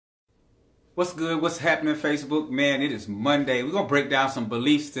What's good? What's happening, Facebook? Man, it is Monday. We're going to break down some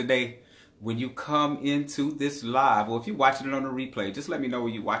beliefs today when you come into this live. Or if you're watching it on the replay, just let me know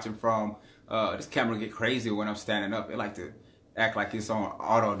where you're watching from. This camera get crazy when I'm standing up. It like to act like it's on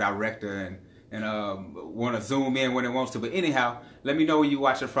auto director and want to zoom in when it wants to. But anyhow, let me know where you're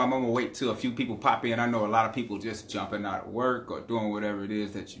watching from. I'm going to wait till a few people pop in. I know a lot of people just jumping out of work or doing whatever it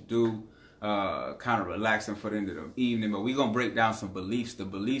is that you do. Kind of relaxing for the end of the evening, but we're going to break down some beliefs, the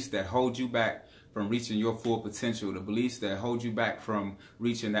beliefs that hold you back from reaching your full potential, the beliefs that hold you back from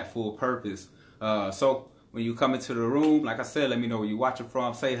reaching that full purpose. So when you come into the room, like I said, let me know where you're watching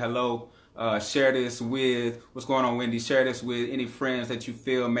from, say hello, share this with, what's going on, Wendy? Share this with any friends that you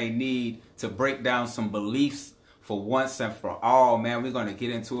feel may need to break down some beliefs for once and for all. Man, we're going to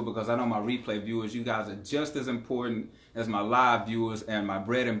get into it because I know my replay viewers, you guys are just as important as my live viewers, and my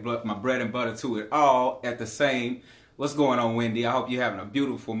bread and butter to it all at the same. What's going on, Wendy? I hope you're having a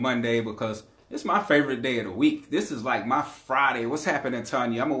beautiful Monday because it's my favorite day of the week. This is like my Friday. What's happening,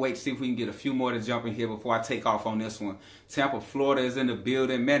 Tanya? I'm going to wait to see if we can get a few more to jump in here before I take off on this one. Tampa, Florida is in the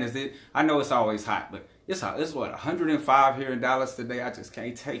building. Man, is it? I know it's always hot, but it's hot. It's what, 105 here in Dallas today? I just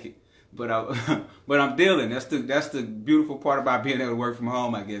can't take it. But I'm dealing. That's the beautiful part about being able to work from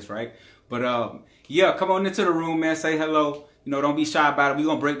home, I guess, right? But yeah, come on into the room, man. Say hello. You know, don't be shy about it. We're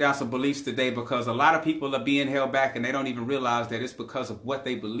going to break down some beliefs today because a lot of people are being held back and they don't even realize that it's because of what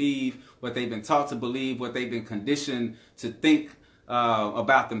they believe, what they've been taught to believe, what they've been conditioned to think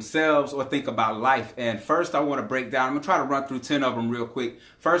about themselves or think about life. And first, I want to break down, I'm going to try to run through 10 of them real quick.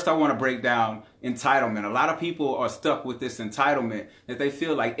 First, I want to break down entitlement. A lot of people are stuck with this entitlement that they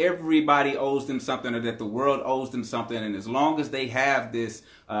feel like everybody owes them something or that the world owes them something. And as long as they have this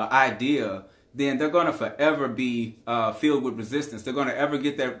idea, then they're going to forever be filled with resistance. They're going to ever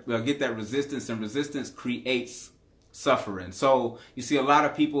get that resistance, and resistance creates suffering. So you see a lot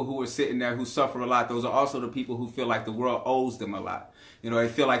of people who are sitting there who suffer a lot. Those are also the people who feel like the world owes them a lot. You know, they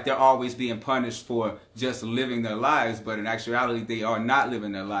feel like they're always being punished for just living their lives, but in actuality, they are not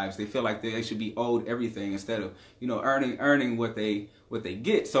living their lives. They feel like they should be owed everything instead of, you know, earning what they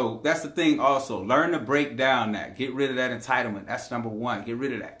get. So that's the thing also. Learn to break down that. Get rid of that entitlement. That's number one. Get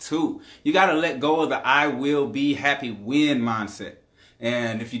rid of that. Two, you got to let go of the I will be happy when mindset.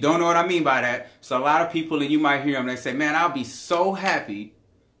 And if you don't know what I mean by that, so a lot of people, and you might hear them, they say, man, I'll be so happy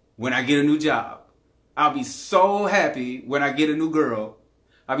when I get a new job. I'll be so happy when I get a new girl.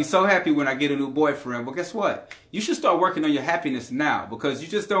 I'll be so happy when I get a new boyfriend. But guess what? You should start working on your happiness now, because you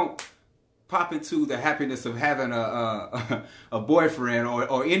just don't pop into the happiness of having a boyfriend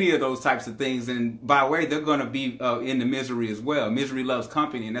or any of those types of things, and by the way, they're going to be in the misery as well. Misery loves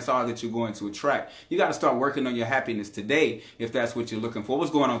company, and that's all that you're going to attract. You got to start working on your happiness today if that's what you're looking for. What's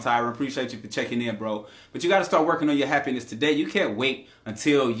going on, Tyron? Appreciate you for checking in, bro. But you got to start working on your happiness today. You can't wait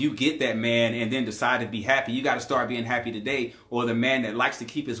until you get that man and then decide to be happy. You got to start being happy today, or the man that likes to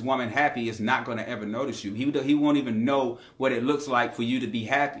keep his woman happy is not going to ever notice you. He won't even know what it looks like for you to be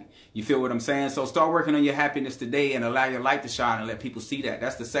happy. You feel what I'm saying? So start working on your happiness today and allow your light to shine and let people see that.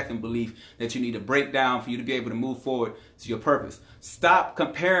 That's the second belief that you need to break down for you to be able to move forward to your purpose. Stop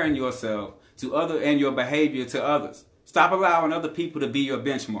comparing yourself to and your behavior to others. Stop allowing other people to be your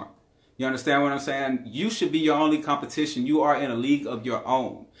benchmark. You understand what I'm saying? You should be your only competition. You are in a league of your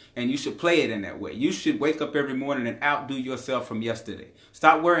own, and you should play it in that way. You should wake up every morning and outdo yourself from yesterday.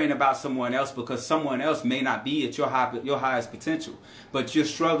 Stop worrying about someone else, because someone else may not be at your highest potential, but you're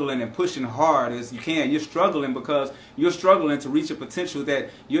struggling and pushing hard as you can. You're struggling because you're struggling to reach a potential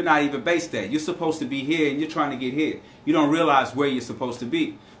that you're not even based at. You're supposed to be here and you're trying to get here. You don't realize where you're supposed to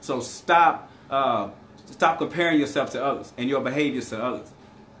be. So stop comparing yourself to others and your behaviors to others.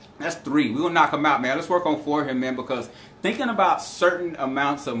 That's three. We're going to knock them out, man. Let's work on four here, man, because thinking about certain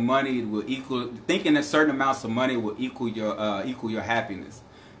amounts of money will equal your happiness.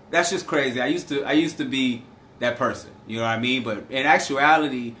 That's just crazy. I used to be that person. You know what I mean? But in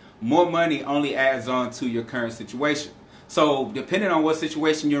actuality, more money only adds on to your current situation. So depending on what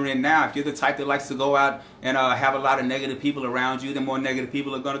situation you're in now, if you're the type that likes to go out and have a lot of negative people around you, then more negative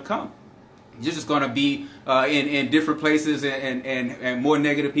people are going to come. You're just going to be in different places, and more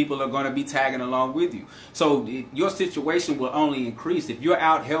negative people are going to be tagging along with you. So your situation will only increase. If you're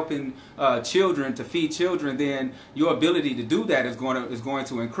out helping children to feed children, then your ability to do that is going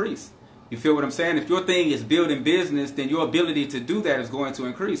to increase. You feel what I'm saying? If your thing is building business, then your ability to do that is going to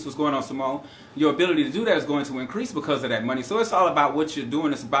increase. What's going on, Simone? Your ability to do that is going to increase because of that money. So it's all about what you're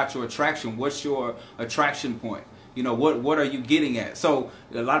doing. It's about your attraction. What's your attraction point? You know, what are you getting at? So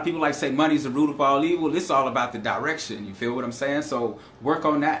a lot of people like to say money is the root of all evil. It's all about the direction. You feel what I'm saying? So work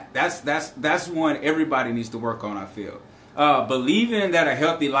on that. That's one everybody needs to work on, I feel. Believing that a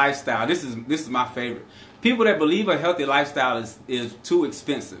healthy lifestyle, this is my favorite. People that believe a healthy lifestyle is too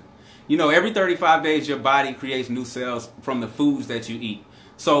expensive. You know, every 35 days your body creates new cells from the foods that you eat.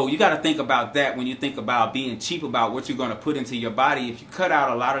 So you got to think about that when you think about being cheap about what you're going to put into your body. If you cut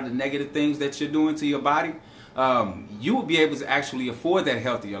out a lot of the negative things that you're doing to your body, you will be able to actually afford that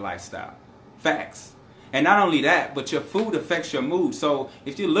healthier lifestyle. Facts. And not only that, but your food affects your mood. So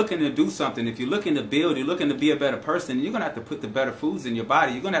if you're looking to do something, if you're looking to build, you're looking to be a better person, you're going to have to put the better foods in your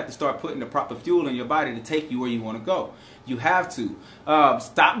body. You're going to have to start putting the proper fuel in your body to take you where you want to go. You have to.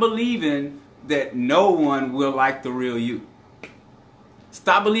 Stop believing that no one will like the real you.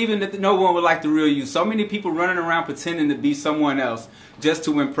 Stop believing that no one will like the real you. So many people running around pretending to be someone else just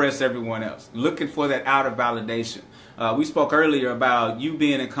to impress everyone else, looking for that outer validation. We spoke earlier about you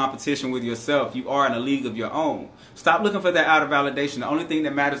being in competition with yourself. You are in a league of your own. Stop looking for that outer validation. The only thing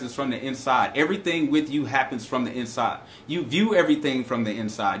that matters is from the inside. Everything with you happens from the inside. You view everything from the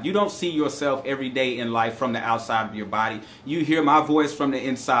inside. You don't see yourself every day in life from the outside of your body. You hear my voice from the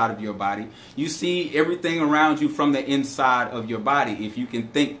inside of your body. You see everything around you from the inside of your body, if you can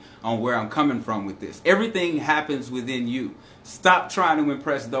think on where I'm coming from with this. Everything happens within you. Stop trying to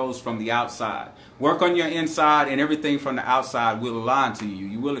impress those from the outside. Work on your inside, and everything from the outside will align to you.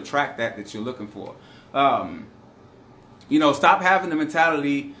 You will attract that you're looking for. You know, stop having the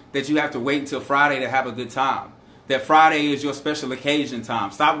mentality that you have to wait until Friday to have a good time. That Friday is your special occasion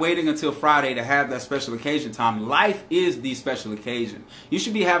time. Stop waiting until Friday to have that special occasion time. Life is the special occasion. You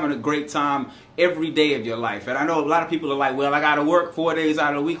should be having a great time every day of your life. And I know a lot of people are like, well, I got to work 4 days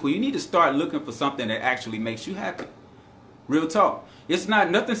out of the week. Well, you need to start looking for something that actually makes you happy. Real talk. It's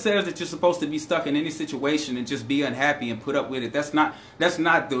not, nothing says that you're supposed to be stuck in any situation and just be unhappy and put up with it. That's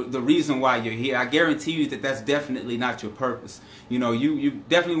not the reason why you're here. I guarantee you that that's definitely not your purpose. You know, you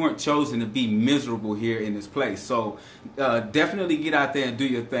definitely weren't chosen to be miserable here in this place. So definitely get out there and do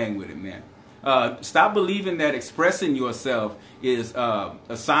your thing with it, man. Stop believing that expressing yourself is a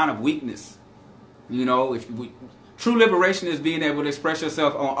sign of weakness. You know, true liberation is being able to express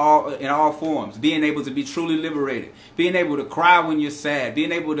yourself in all forms, being able to be truly liberated, being able to cry when you're sad,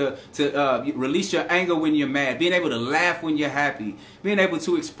 being able to release your anger when you're mad, being able to laugh when you're happy, being able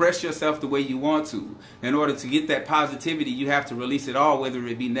to express yourself the way you want to. In order to get that positivity, you have to release it all, whether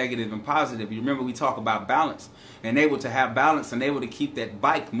it be negative and positive. You remember we talk about balance, and able to have balance and able to keep that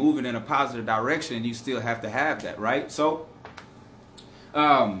bike moving in a positive direction, you still have to have that, right? So,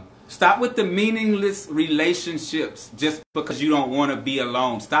 stop with the meaningless relationships just because you don't want to be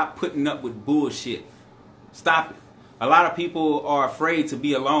alone. Stop putting up with bullshit. Stop it. A lot of people are afraid to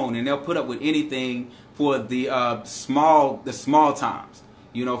be alone, and they'll put up with anything for the small times.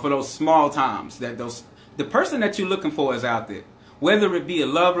 You know, for those small times the person that you're looking for is out there. Whether it be a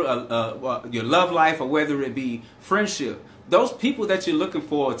lover, your love life, or whether it be friendship, those people that you're looking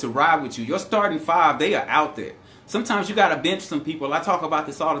for to ride with you, your starting five, they are out there. Sometimes you got to bench some people. I talk about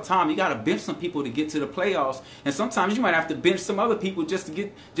this all the time. You got to bench some people to get to the playoffs, and sometimes you might have to bench some other people just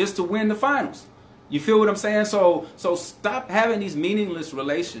to win the finals. You feel what I'm saying? So stop having these meaningless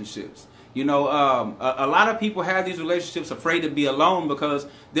relationships. You know, a lot of people have these relationships afraid to be alone because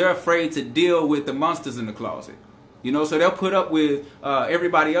they're afraid to deal with the monsters in the closet. You know, so they'll put up with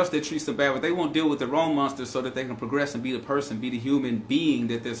everybody else that treats them bad, but they won't deal with their own monsters so that they can progress and be the person, be the human being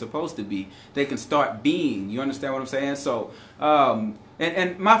that they're supposed to be. They can start being. You understand what I'm saying? So,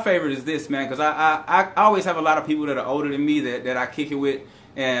 and my favorite is this, man, because I always have a lot of people that are older than me that I kick it with,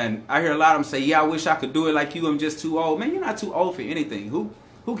 and I hear a lot of them say, yeah, I wish I could do it like you. I'm just too old. Man, you're not too old for anything.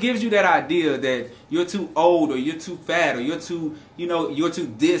 Who gives you that idea that you're too old or you're too fat or you're too, you're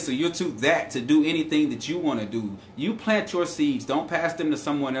too this or you're too that to do anything that you want to do? You plant your seeds. Don't pass them to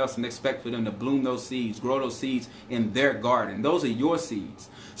someone else and expect for them to bloom those seeds, grow those seeds in their garden. Those are your seeds.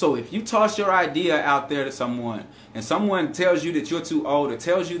 So if you toss your idea out there to someone and someone tells you that you're too old or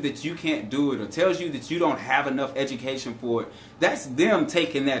tells you that you can't do it or tells you that you don't have enough education for it, that's them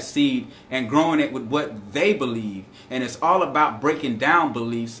taking that seed and growing it with what they believe. And it's all about breaking down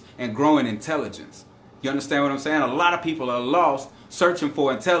beliefs and growing intelligence. You understand what I'm saying? A lot of people are lost searching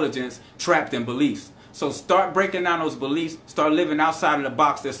for intelligence, trapped in beliefs. So start breaking down those beliefs. Start living outside of the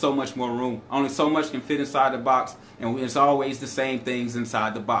box. There's so much more room. Only so much can fit inside the box. And it's always the same things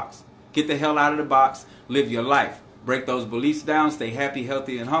inside the box. Get the hell out of the box. Live your life. Break those beliefs down. Stay happy,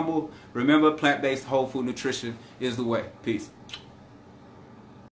 healthy, and humble. Remember, plant-based whole food nutrition is the way. Peace.